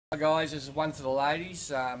Hi guys, this is one for the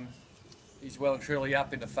ladies. He's well and truly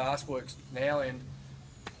up into fast works now, and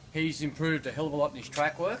he's improved a hell of a lot in his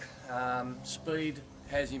track work. Speed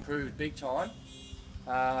has improved big time.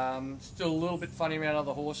 Still a little bit funny around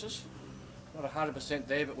other horses. Not 100%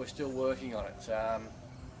 there, but we're still working on it.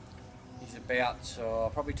 He's about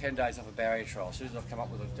probably 10 days off a barrier trial. As soon as I've come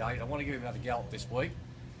up with a date, I want to give him another gallop this week.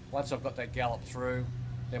 Once I've got that gallop through,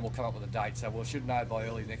 then we'll come up with a date. So we should know by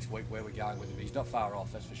early next week where we're going with him. He's not far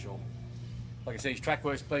off, that's for sure. Like I said, his track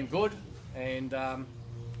work's been good, and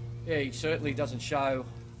yeah, he certainly doesn't show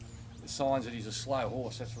the signs that he's a slow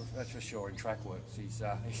horse. That's for sure in track works. He's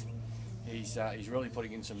really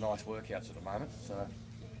putting in some nice workouts at the moment. So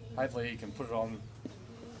hopefully he can put it on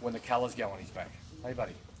when the colours go on his back. Hey,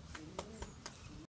 buddy.